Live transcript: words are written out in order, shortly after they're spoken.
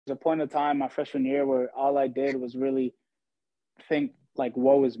a point of time my freshman year where all I did was really think like,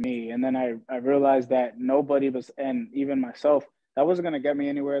 woe is me. And then I realized that nobody was, and even myself, that wasn't going to get me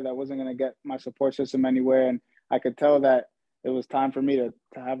anywhere. That wasn't going to get my support system anywhere. And I could tell that it was time for me to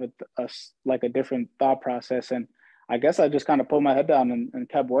have like a different thought process. And I guess I just kind of pulled my head down and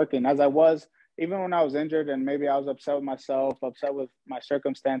kept working as I was, even when I was injured and maybe I was upset with myself, upset with my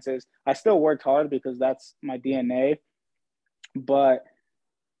circumstances. I still worked hard because that's my DNA. But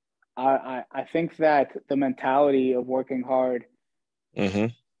I think that the mentality of working hard Hmm.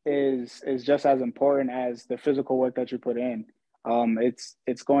 is just as important as the physical work that you put in.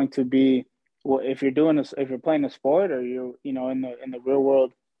 It's going to be, well, if you're doing this, if you're playing a sport or you're in the real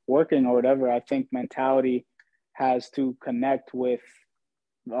world working or whatever. I think mentality has to connect with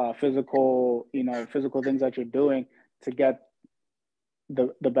physical things that you're doing to get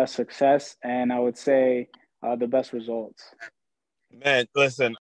the best success, and I would say the best results. Man, listen,